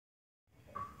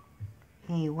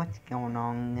Hey, what's going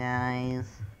on, guys?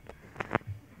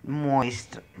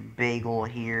 Moist Bagel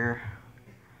here.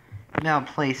 Now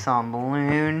play some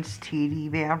Balloons TD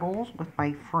battles with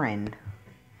my friend.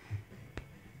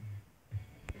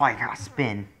 Oh, I got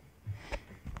spin.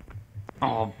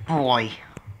 Oh boy.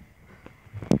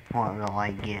 What will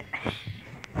I get?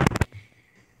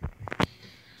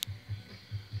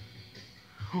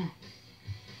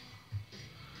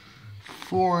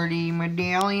 $40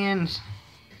 medallions.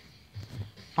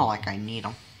 Not like I need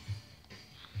them.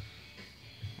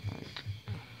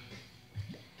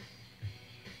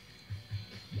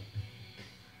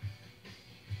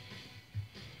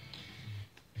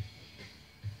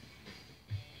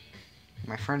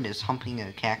 My friend is humping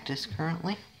a cactus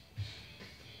currently.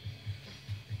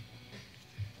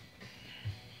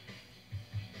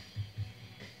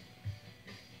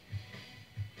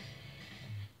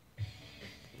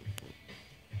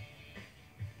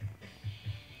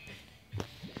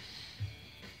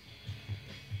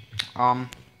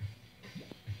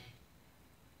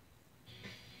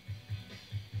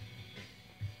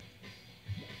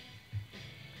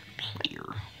 Player.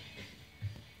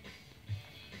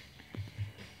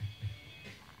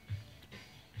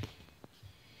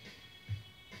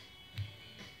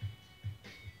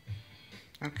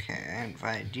 Okay, I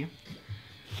invited you.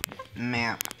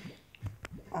 Map.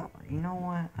 Oh, you know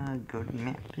what a good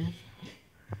map is?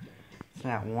 It's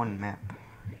that one map,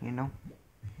 you know?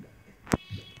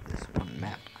 This one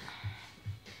map.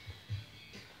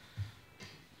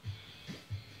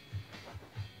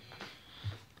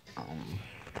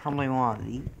 Probably one of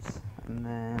these, and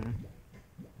then,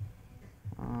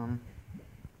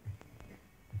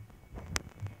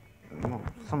 well,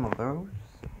 some of those.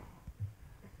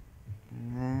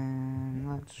 And then,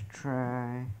 let's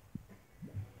try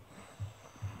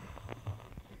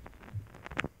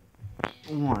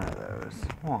one of those.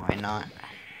 Why not?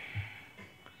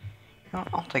 No,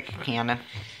 I'll take a cannon.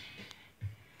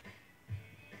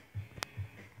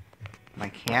 My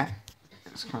cat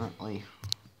is currently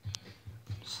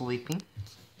sleeping.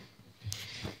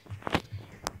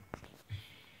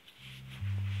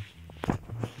 I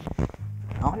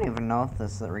don't even know if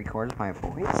this records my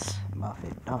voice, but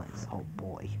if it does, oh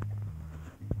boy.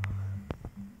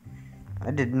 I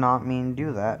did not mean to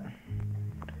do that,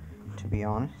 to be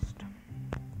honest.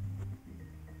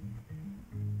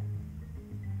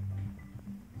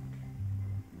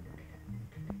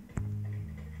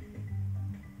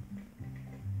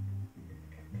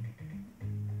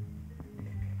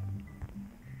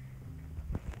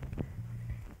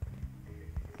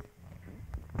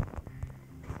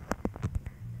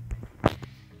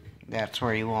 That's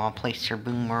where you want to place your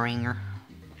boomeranger.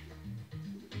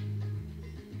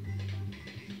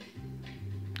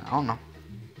 I don't know.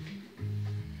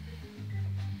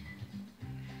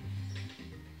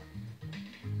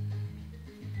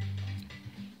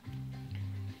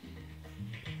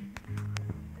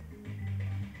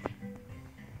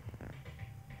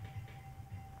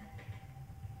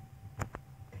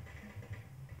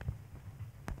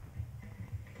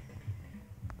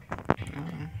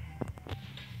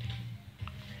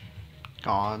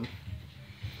 God.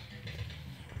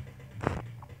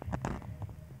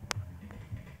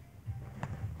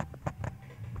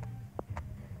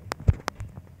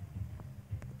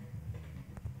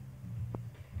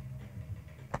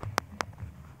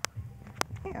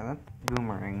 Yeah, that's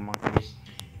boomerang monkeys.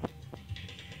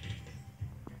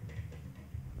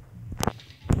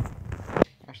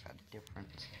 There's that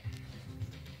difference.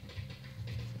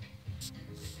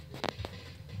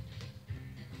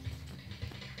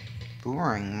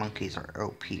 Boomerang monkeys are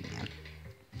OP, man.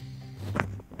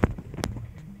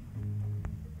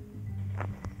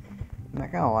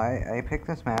 Not gonna lie, I picked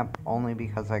this map only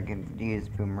because I could use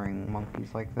boomerang monkeys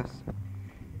like this.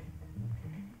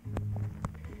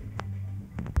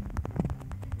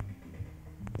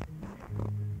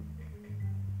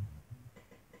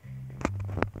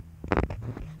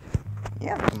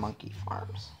 Yeah, the monkey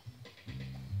farms.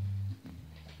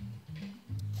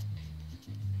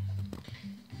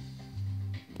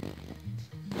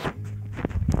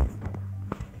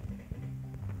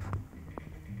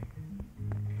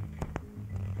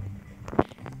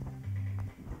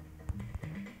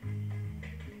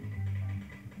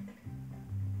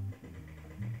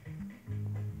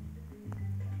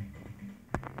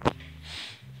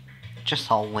 Just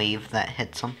a wave that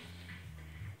hits them.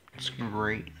 It's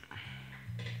great.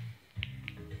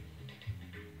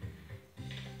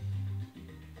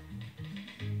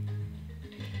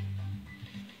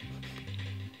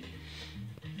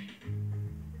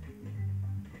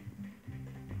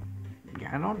 Yeah,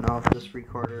 I don't know if this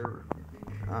recorder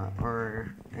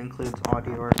or includes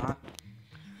audio or not.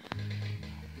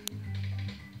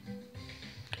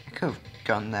 I could have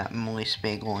done that Molly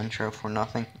Spagel intro for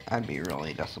nothing. I'd be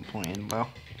really disappointed though.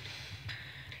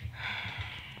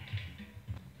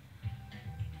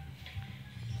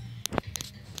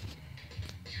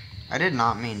 I did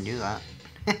not mean to do that.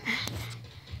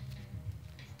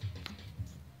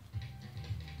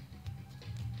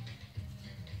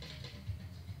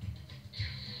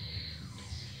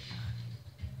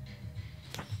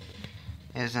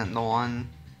 Isn't the one.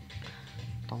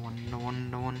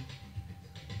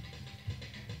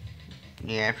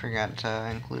 Yeah, I forgot to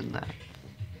include that.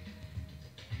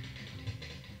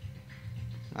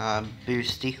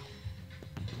 Boosty.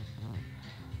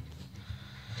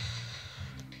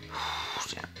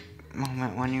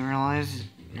 Moment when you realize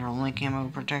your only camo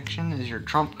protection is your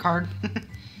trump card.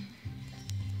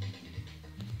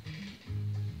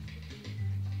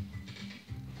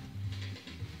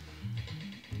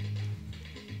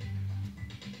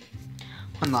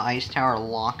 When the ice tower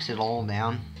locks it all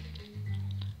down.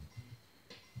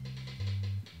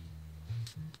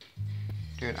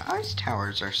 Dude, ice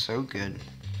towers are so good.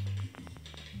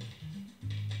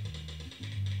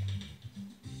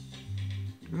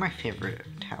 My favorite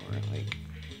tower, like.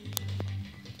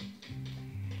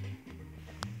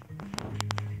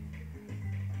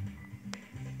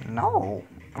 No,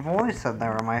 I've always said they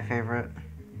were my favorite.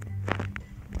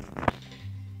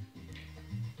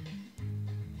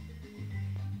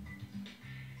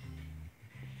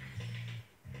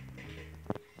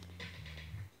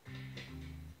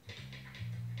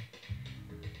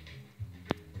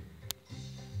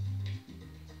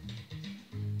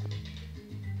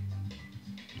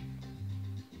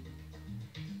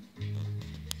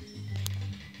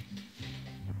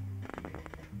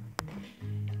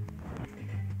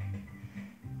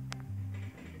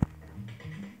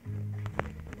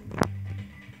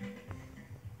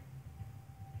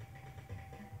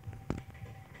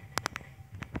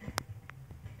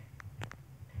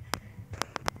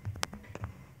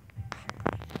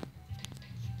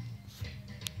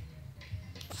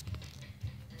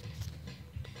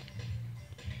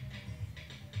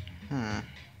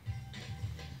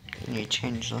 I need to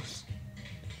change this.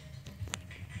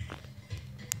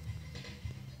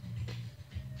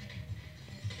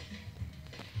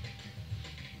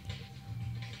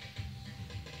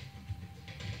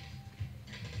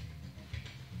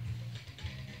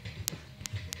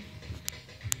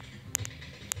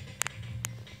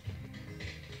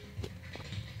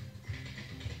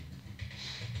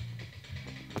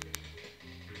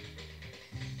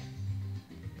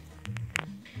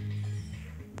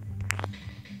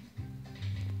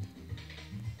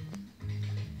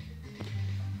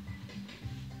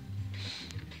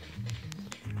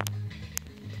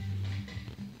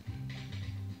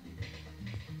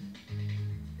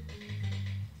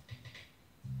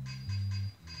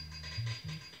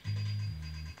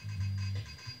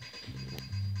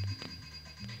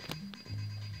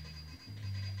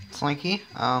 Slinky,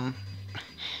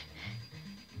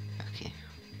 okay.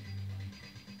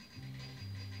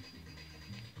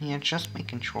 Yeah, just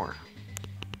making sure.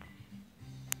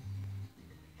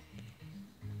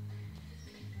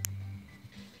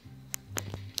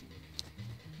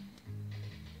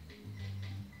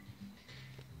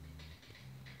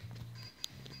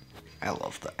 I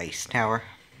love the ice tower.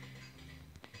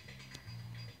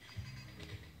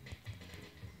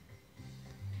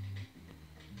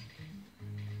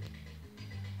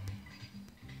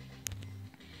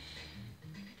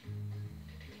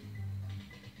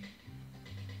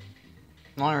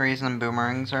 The only reason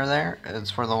boomerangs are there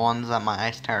is for the ones that my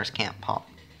ice towers can't pop.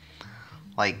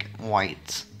 Like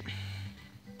whites.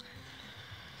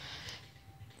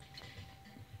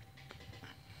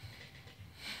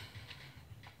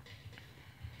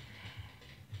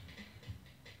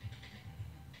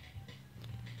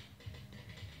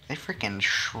 They freaking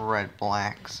shred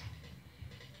blacks.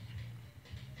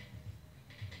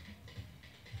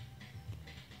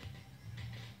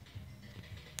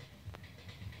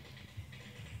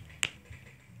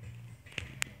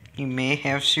 You may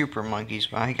have super monkeys,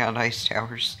 but I got ice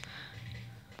towers.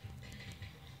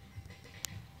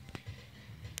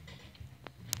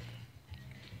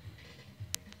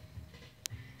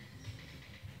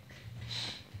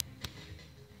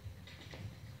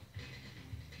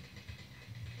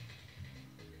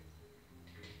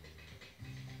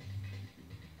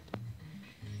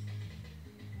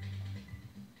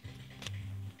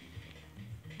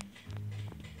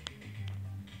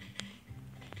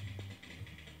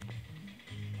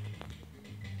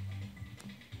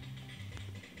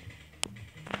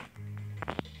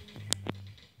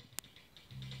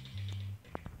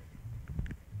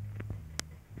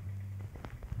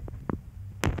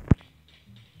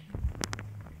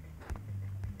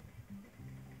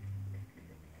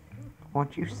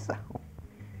 What'd you sell?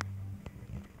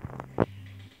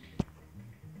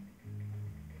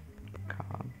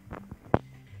 God.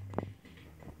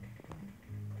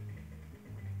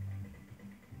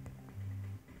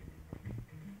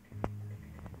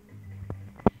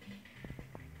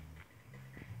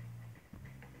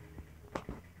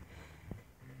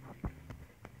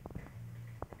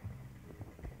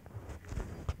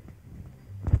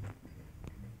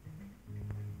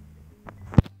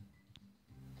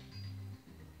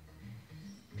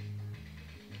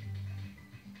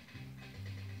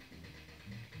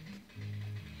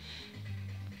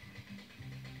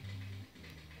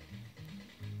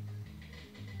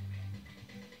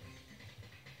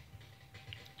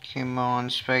 Come on,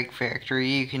 Spike Factory,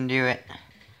 you can do it.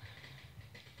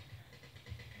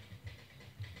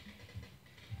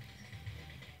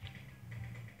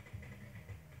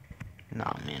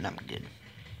 Nah, man, I'm good.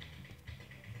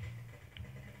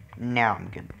 Now I'm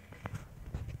good.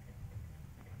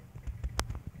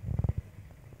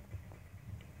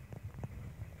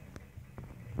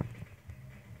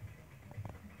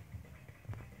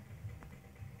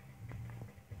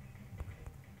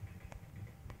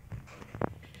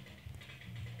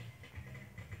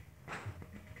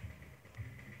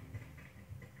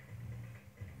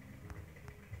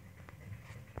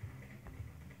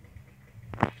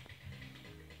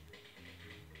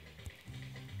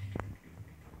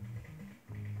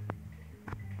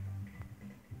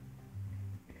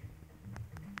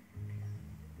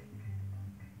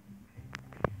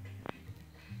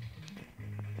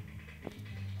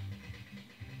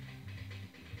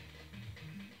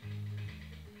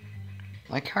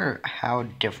 Like how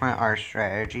different our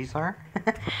strategies are.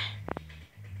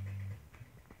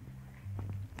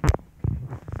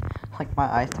 Like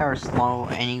my ice tower slow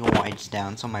any whites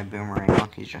down, so my boomerang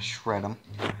monkeys just shred them.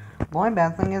 The only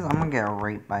bad thing is I'm gonna get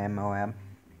raped by a Moab.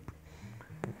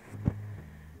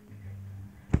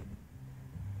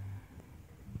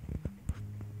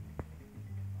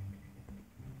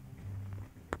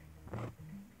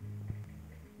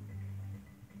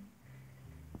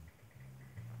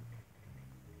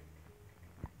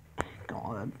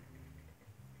 God.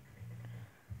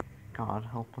 God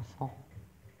help us all.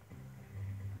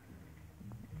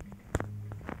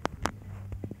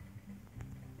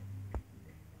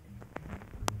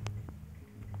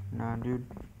 Nah, dude.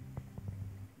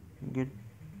 You good?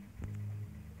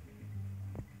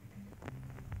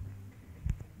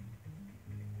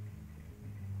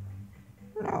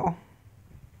 No.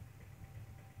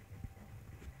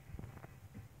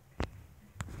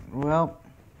 Well,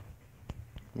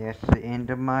 that's the end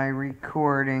of my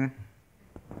recording.